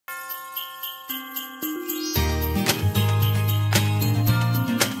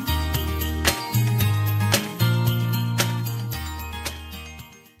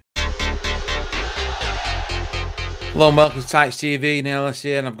Hello and welcome to Tykes TV. Neil is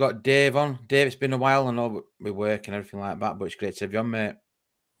here, and I've got Dave on. Dave, it's been a while. I know we work and everything like that, but it's great to have you on, mate.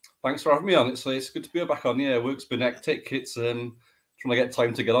 Thanks for having me on. It's good to be back on. Yeah, work's been hectic. It's trying to get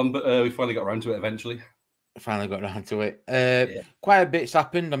time to get on, but we finally got around to it eventually. Finally got around to it. Quite a bit's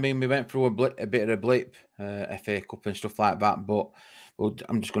happened. I mean, we went through a bit of a blip, FA Cup and stuff like that. But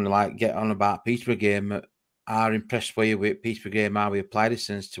I'm just going to get on about Peterborough game. How impressed were you with Peterborough game? How we applied it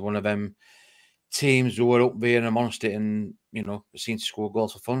since to one of them teams who were up there and amongst it, and seemed to score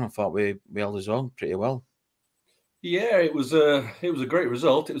goals for fun. I thought we held his own pretty well. Yeah, it was a great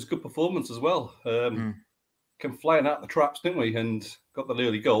result. It was a good performance as well. Came flying out the traps, didn't we? And got the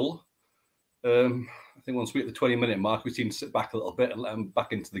early goal. I think once we hit the 20-minute mark, we seemed to sit back a little bit and let them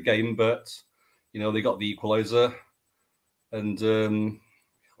back into the game. But they got the equaliser, and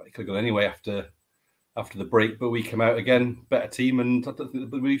it could have gone anyway after the break, but we came out again, better team, and I don't think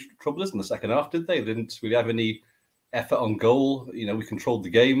there really trouble us in the second half, did they? They didn't really have any effort on goal. We controlled the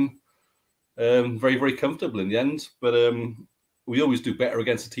game very, very comfortable in the end. But we always do better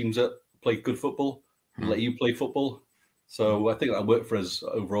against the teams that play good football and let you play football. So I think that worked for us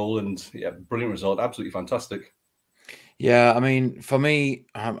overall, and yeah, brilliant result, absolutely fantastic. Yeah, I mean, for me,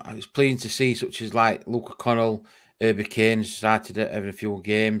 it's pleasing to see such as like Luke O'Connell, Herbie Kane started every few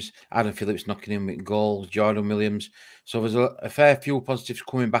games. Adam Phillips knocking in with goals. Jordan Williams. So there's a fair few positives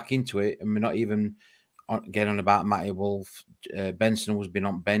coming back into it, and we're not even getting on about Matty Wolf. Benson was been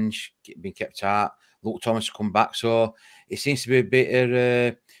on bench, been kept out. Luke Thomas come back. So it seems to be a bit of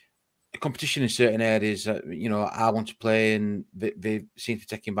a competition in certain areas. I want to play, and they seem to be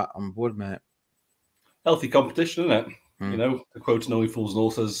taking back on board, mate. Healthy competition, isn't it? The quote "No Fools and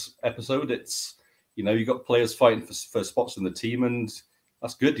Authors" episode. It's you've got players fighting for spots in the team, and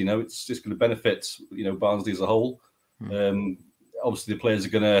that's good. It's just going to benefit, Barnsley as a whole. Obviously, the players are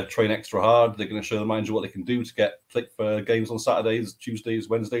going to train extra hard. They're going to show the manager what they can do to get click for games on Saturdays, Tuesdays,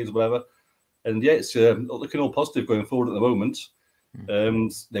 Wednesdays, whatever. And yeah, it's looking all positive going forward at the moment.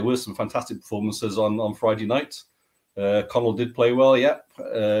 There were some fantastic performances on Friday night. Connell did play well, yeah.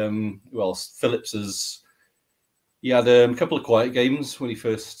 Phillips he had a couple of quiet games when he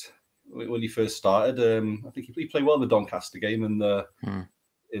first started. I think he played well in the Doncaster game in the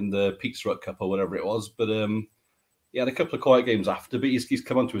Peterborough Cup or whatever it was. But he had a couple of quiet games after. But he's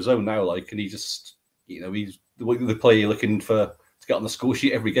come onto his own now, and he just he's the player looking to get on the score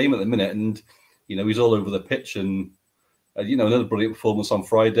sheet every game at the minute, and he's all over the pitch. And another brilliant performance on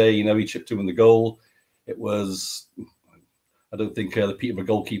Friday. He chipped in the goal. It was. I don't think the Peterborough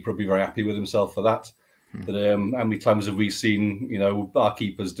goalkeeper will be very happy with himself for that. But how many times have we seen, our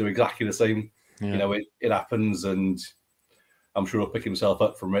keepers do exactly the same? Yeah. It happens, and I'm sure he'll pick himself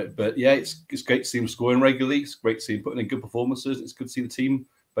up from it. But yeah, it's great to see him scoring regularly. It's great to see him putting in good performances. It's good to see the team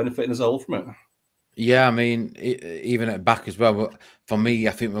benefiting as a whole from it. Yeah, I mean, even at back as well. But for me,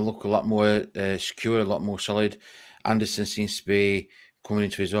 I think we look a lot more secure, a lot more solid. Anderson seems to be coming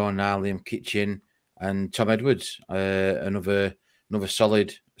into his own now. Liam Kitchen and Tom Edwards, another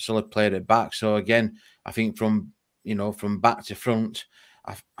solid player at back. So again, I think from back to front,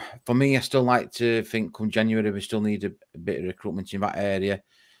 for me, I still like to think come January we still need a bit of recruitment in that area.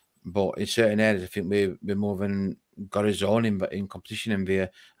 But in certain areas, I think we're more than got his own in competition in there.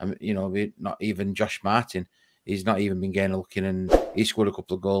 We're not even Josh Martin. He's not even been getting a look in, and he scored a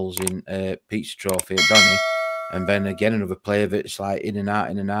couple of goals in Pete's Trophy at Donny. And then again, another player that's like in and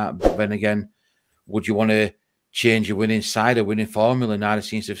out. But then again, would you want to change your winning side or winning formula now that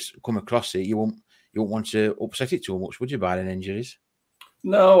seems to have come across it? You won't want to upset it too much, would you, barring injuries?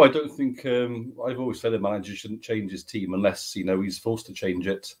 No, I don't think. I've always said a manager shouldn't change his team unless he's forced to change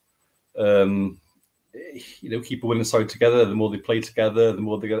it. Keep a winning side together. The more they play together, the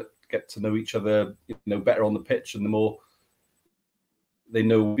more they get to know each other, better on the pitch, and the more they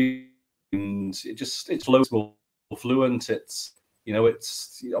know. And it's flows more fluent. It's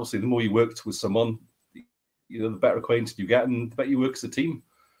obviously the more you work with someone, the better acquainted you get, and the better you work as a team.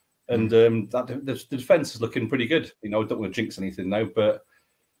 And the defense is looking pretty good. I don't want to jinx anything now, but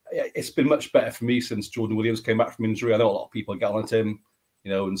it's been much better for me since Jordan Williams came back from injury. I know a lot of people get on at him,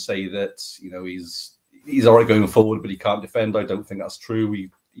 and say that he's all right going forward, but he can't defend. I don't think that's true.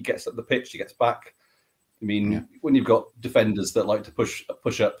 He gets up the pitch, he gets back. I mean, when you've got defenders that like to push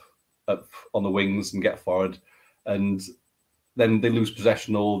up on the wings and get forward, and then they lose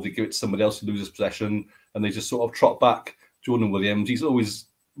possession or they give it to somebody else who loses possession, and they just sort of trot back. Jordan Williams, he's always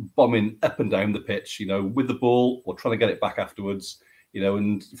bombing up and down the pitch, with the ball or trying to get it back afterwards. you know.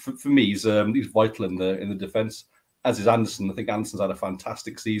 And for me, he's vital in the defence. As is Anderson. I think Anderson's had a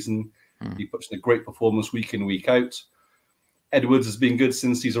fantastic season. He puts in a great performance week in, week out. Edwards has been good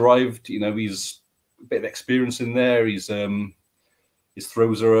since he's arrived. You know, he's a bit of experience in there. His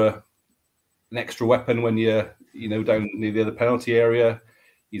throws are an extra weapon when you're, you know, down near the other penalty area.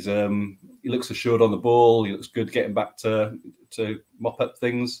 He looks assured on the ball. He looks good getting back to mop up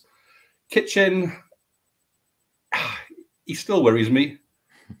things. Kitchen, he still worries me.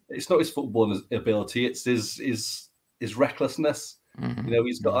 It's not his football ability; it's his recklessness. You know,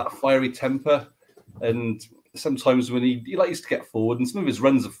 he's got that fiery temper, and sometimes when he likes to get forward, and some of his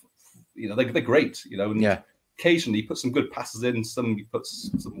runs are, you know, they're great. You know, and occasionally he puts some good passes in. He puts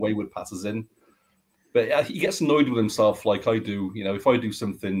some wayward passes in. But he gets annoyed with himself like I do. You know, if I do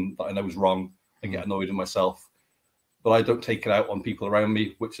something that I know is wrong, I get annoyed with myself. But I don't take it out on people around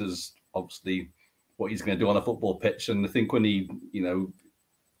me, which is obviously what he's going to do on a football pitch. And I think when he, you know,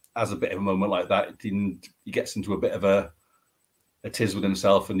 has a bit of a moment like that, he gets into a bit of a tiz with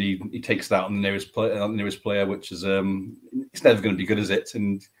himself, and he takes that on the nearest player, which is it's never going to be good, is it?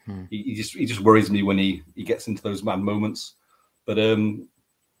 And he just worries me when he gets into those mad moments. But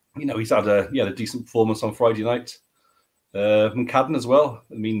you know, he's had a decent performance on Friday night. And Cadden as well.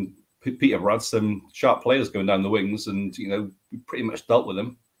 I mean, Peter had some sharp players going down the wings, and you know, we pretty much dealt with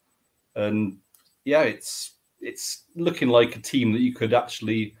them. And yeah, it's looking like a team that you could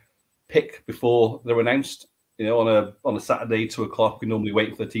actually pick before they're announced. You know, on a Saturday, 2 o'clock, we normally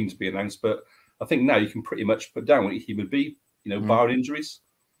wait for the team to be announced, but I think now you can pretty much put down what he would be. You know, barring injuries.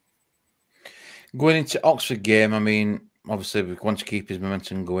 Going into Oxford game, I mean, obviously we want to keep his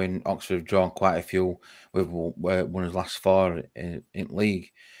momentum going. Oxford have drawn quite a few. We've won his last 4 in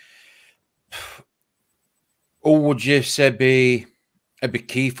league. Who would you say be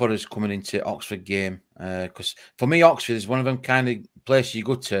key for us coming into Oxford game? Because for me, Oxford is one of them kind of places you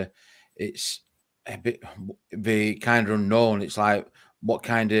go to. It's a bit kind of unknown. It's like, what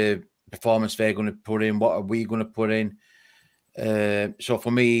kind of performance they're going to put in? What are we going to put in? So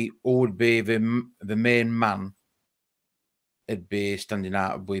for me, who would be the main man? It'd be standing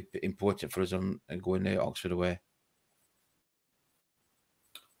out. Would be important for us on going to Oxford away.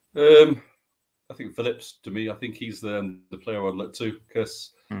 I think Phillips, to me, I think he's the player I'd look to,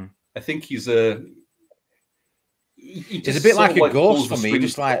 because I think he's he's a bit like a ghost for me. He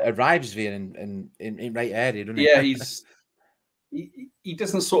just like arrives there in right area, doesn't he? Yeah, he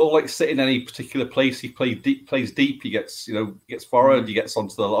doesn't sort of like sit in any particular place. He plays deep. He gets forward. He gets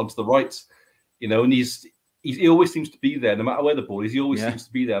onto the right. You know, and he always seems to be there, no matter where the ball is. He always seems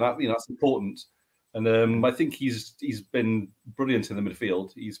to be there. That, you know, that's important. And I think he's been brilliant in the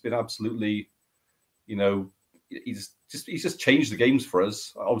midfield. He's been absolutely, you know, he's just changed the games for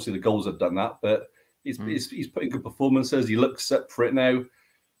us. Obviously, the goals have done that, but he's putting good performances. He looks up for it now.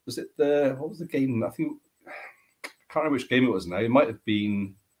 Was it what was the game? I think I can't remember which game it was now. It might have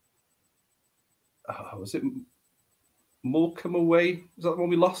been. Was it Morecambe away? Was that the one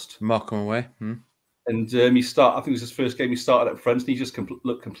we lost? Morecambe away. And I think it was his first game. He started up front, and he just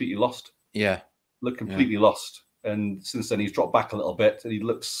looked completely lost. Yeah. Looked completely lost. And since then, he's dropped back a little bit, and he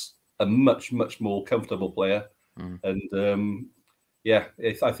looks a much more comfortable player. And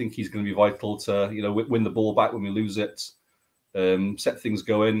I think he's going to be vital to, you know, win the ball back when we lose it, set things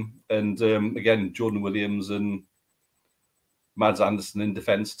going. And again, Jordan Williams and Mads Anderson in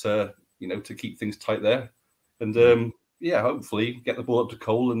defence to, you know, to keep things tight there. And hopefully get the ball up to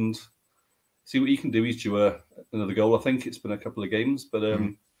Cole and see what he can do. He's due another goal. I think it's been a couple of games, but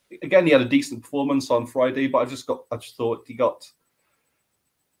again, he had a decent performance on Friday. But I just thought he got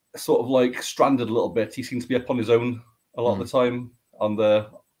sort of like stranded a little bit. He seemed to be up on his own a lot of the time,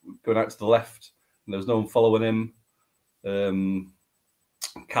 going out to the left, and there was no one following him.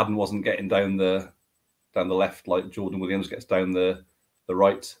 Cadden wasn't getting down the left like Jordan Williams gets down the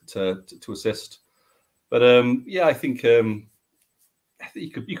right to assist. But I think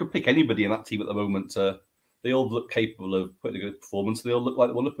you could pick anybody in that team at the moment. They all look capable of putting a good performance. They all look like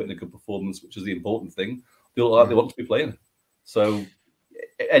they want to put in a good performance, which is the important thing. They look like they want to be playing. So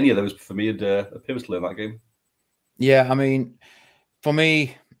any of those for me are pivotal in that game. Yeah, I mean, for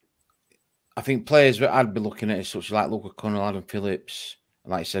me, I think players that I'd be looking at is such like Luca Connell, Adam Phillips,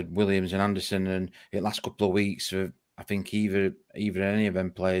 like I said, Williams and Anderson. And the last couple of weeks, I think either any of them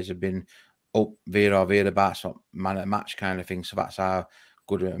players have been up there or thereabouts, man at match kind of thing. So that's how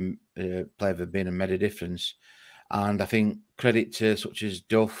good a player they've been and made a difference. And I think credit to such as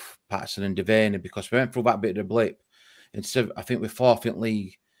Duff, Patterson and Devaney, because we went through that bit of a blip. Instead, I think we're 4th in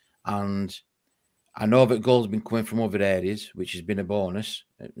league, and I know that goals have been coming from other areas, which has been a bonus,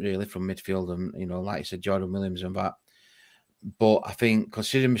 really, from midfield and, you know, like I said, Jordan Williams and that. But I think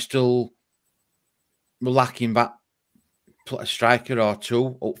considering we're lacking that a striker or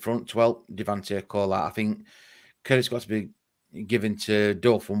two up front to help Devante call that, I think credit's got to be given to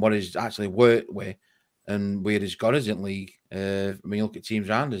Duff and what he's actually worked with and where he's got us in league. I mean, you look at teams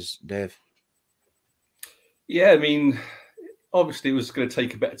around us, Dave. Yeah, I mean, obviously it was going to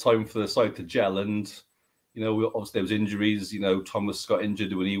take a bit of time for the side to gel, and obviously there was injuries. Thomas got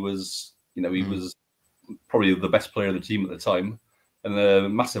injured when he was, he was probably the best player of the team at the time, and a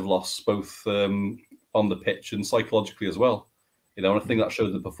massive loss both on the pitch and psychologically as well. And I think that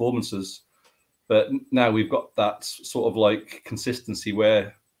showed the performances. But now we've got that sort of like consistency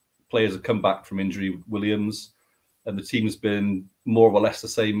where players have come back from injury. Williams, and the team's been more or less the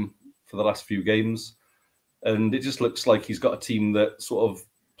same for the last few games. And it just looks like he's got a team that sort of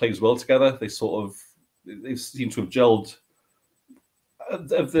plays well together. They seem to have gelled.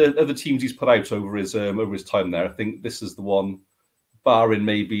 Of the teams he's put out over his time there, I think this is the one, barring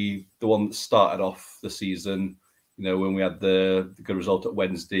maybe the one that started off the season. When we had the good result at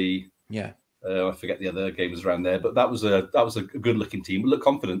Wednesday. Yeah, I forget the other games around there, but that was a good looking team. It looked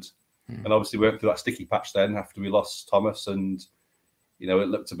confident, and obviously we went through that sticky patch then after we lost Thomas, and it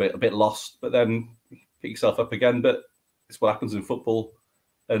looked a bit lost. But then pick yourself up again. But it's what happens in football.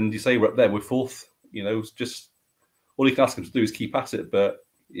 And you say we're up there, we're fourth. Just all you can ask him to do is keep at it. But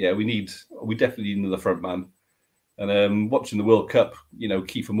yeah, we definitely need another front man. And watching the World Cup,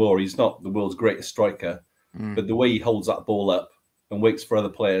 Kiefer Moore, he's not the world's greatest striker, but the way he holds that ball up and waits for other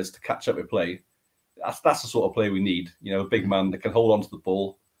players to catch up with play, that's the sort of player we need. A big man that can hold on to the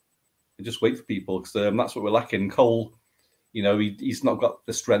ball and just wait for people, because that's what we're lacking. Cole, he's not got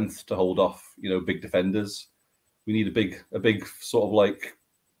the strength to hold off, big defenders. We need a big sort of like,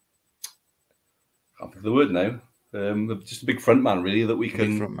 I can't think of the word now, just a big front man really that we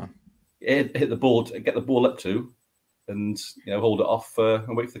can hit the ball, get the ball up to, and hold it off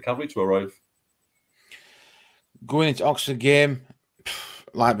and wait for the cavalry to arrive. Going into Oxford game,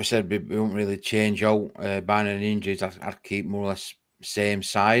 like we said, we won't really change out. Barring any injuries, I'd keep more or less same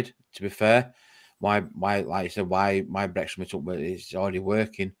side. To be fair, why, like you said, why Brexham it up, but it's already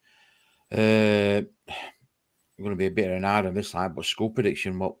working. Going to be a bit of an hard on this side, but score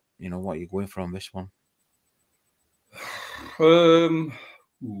prediction. What are you going for on this one? I'm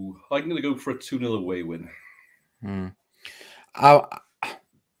going to go for a 2-0 away win. I want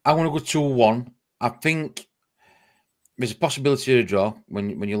to go 2-1. I think there's a possibility of a draw when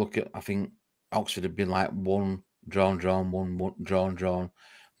you look at. I think Oxford have been like one drawn, one drawn.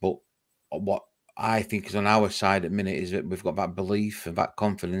 But what I think is on our side at the minute is that we've got that belief and that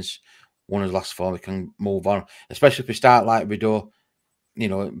confidence. One of the last four, we can move on, especially if we start like we do.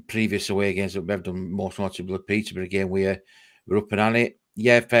 Previous away games that we've done, most notably Peterborough again, we're up and at it.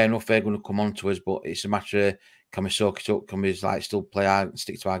 Yeah, fair enough, they're going to come on to us, but it's a matter of can we soak it up? Can we still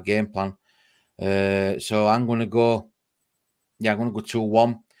stick to our game plan? So I'm going to go. Yeah, I'm going to go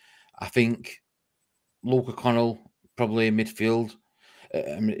 2-1. I think Luke O'Connell probably in midfield.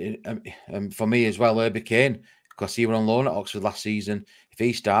 For me as well, Herbie Kane, because he was on loan at Oxford last season. If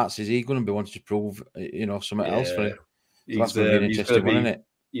he starts, is he going to be wanting to prove something else for him? So that's going to be an interesting one, isn't it?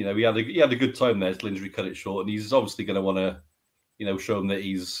 He had a good time there till injury cut it short, and he's obviously going to want to, show him that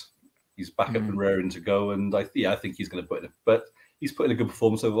he's back up and raring to go. And I think he's going to put in but he's put in a good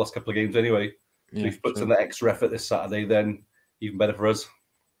performance over the last couple of games anyway. So if he puts in that extra effort this Saturday, then even better for us.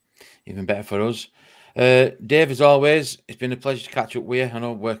 Even better for us. Dave, as always, it's been a pleasure to catch up with you. I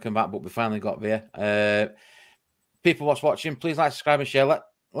know we're working back, but we finally got there. People watching, please like, subscribe, and share. Let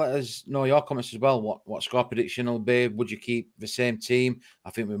us know your comments as well. What score prediction will be? Would you keep the same team? I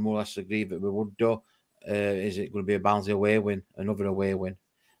think we more or less agree that we would do. Is it going to be a Barnsley away win? Another away win?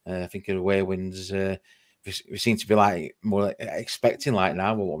 I think away wins. We seem to be like more like expecting like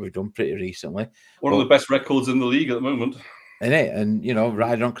now what we've done pretty recently. One of the best records in the league at the moment. Isn't it? And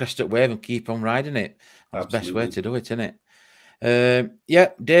ride on crested wave and keep on riding it. That's the best way to do it, isn't it? Yeah,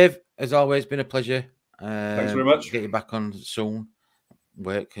 Dave, as always, been a pleasure. Thanks very much. Get you back on soon.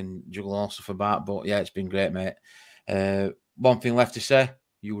 Work and juggle all stuff about, but yeah, it's been great, mate. One thing left to say,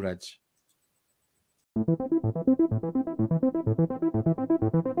 you Reds.